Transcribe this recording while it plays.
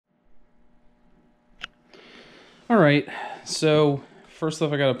All right, so first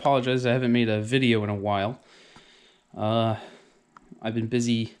off, I gotta apologize. I haven't made a video in a while. I've been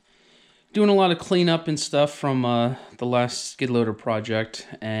busy doing a lot of cleanup and stuff from the last skid loader project,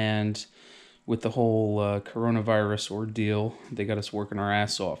 and with the whole coronavirus ordeal, they got us working our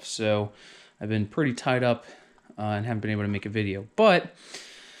ass off. So I've been pretty tied up and haven't been able to make a video. But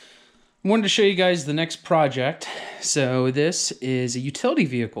I wanted to show you guys the next project. So this is a utility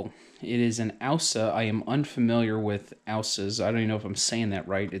vehicle. It is an Ausa. I am unfamiliar with Ausas. I don't even know if I'm saying that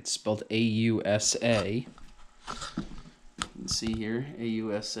right. It's spelled A-U-S-A. You can see here,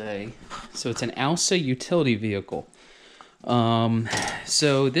 A-U-S-A. So it's an Ausa utility vehicle.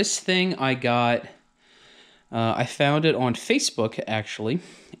 So this thing I got, I found it on Facebook actually,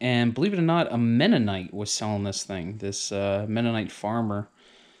 and believe it or not, a Mennonite was selling this thing. This Mennonite farmer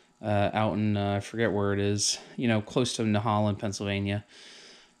out in, I forget where it is, you know, close to Holland, Pennsylvania.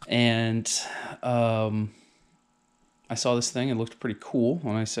 And I saw this thing. It looked pretty cool,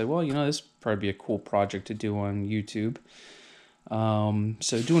 and I said, well, you know, this would probably be a cool project to do on YouTube.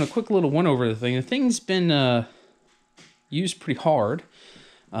 So doing a quick little one over the thing. The thing's been used pretty hard,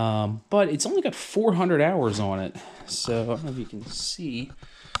 but it's only got 400 hours on it. So I don't know if you can see.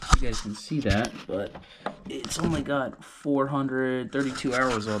 You guys can see that, but it's only got 432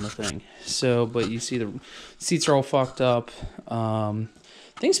 hours on the thing. So, but you see the seats are all fucked up.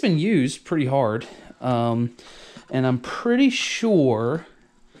 Thing's been used pretty hard, and I'm pretty sure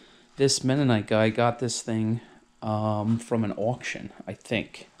this Mennonite guy got this thing from an auction, I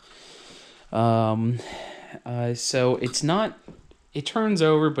think. So it's not, it turns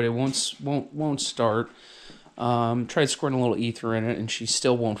over, but it won't start. Tried squirting a little ether in it, and she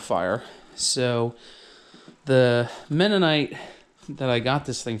still won't fire. So the Mennonite that I got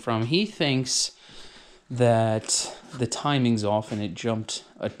this thing from, he thinks that the timing's off and it jumped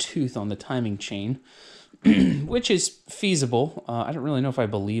a tooth on the timing chain, which is feasible. I don't really know if I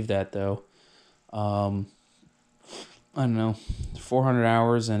believe that, though. I don't know, 400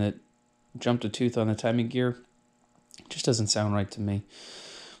 hours and it jumped a tooth on the timing gear. Just doesn't sound right to me.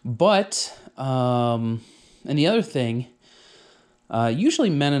 But, and the other thing, usually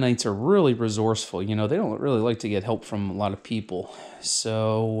Mennonites are really resourceful. You know, they don't really like to get help from a lot of people.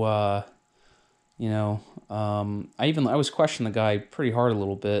 So, you know, I was questioning the guy pretty hard a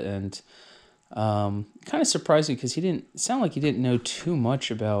little bit, and kind of surprising because he didn't sound like he didn't know too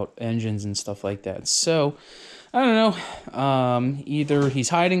much about engines and stuff like that. So I don't know. Either he's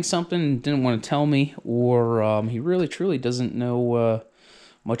hiding something and didn't want to tell me, or he really truly doesn't know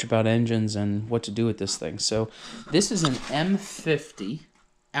much about engines and what to do with this thing. So this is an M50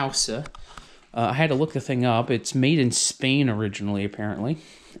 Ausa. I had to look the thing up. It's made in Spain originally, apparently.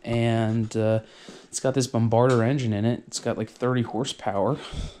 And it's got this Bombardier engine in it. It's got like 30 horsepower.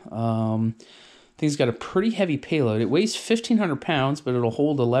 Thing's got a pretty heavy payload. It weighs 1,500 pounds, but it'll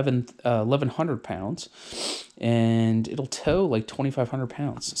hold 1,100 pounds. And it'll tow like 2,500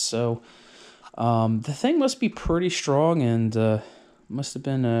 pounds. So the thing must be pretty strong, and must have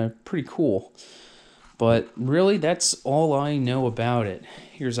been pretty cool. But really, that's all I know about it.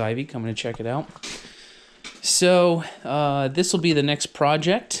 Here's Ivy coming to check it out. So this will be the next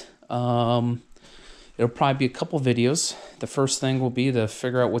project. It'll probably be a couple videos. The first thing will be to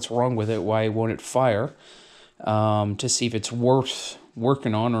figure out what's wrong with it, why won't it fire, to see if it's worth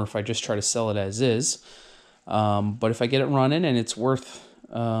working on or if I just try to sell it as is. But if I get it running and it's worth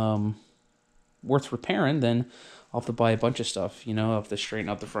repairing, then I'll have to buy a bunch of stuff. You know, I'll have to straighten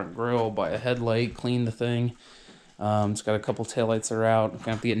out the front grille, buy a headlight, clean the thing. It's got a couple taillights that are out. I'm going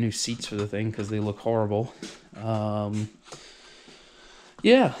to have to get new seats for the thing because they look horrible.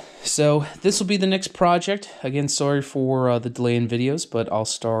 Yeah, so this will be the next project. Again, sorry for the delay in videos, but I'll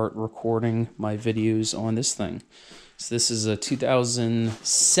start recording my videos on this thing. So this is a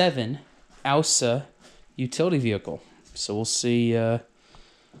 2007 Ausa utility vehicle. So we'll see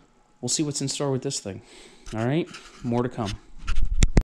what's in store with this thing. All right, more to come.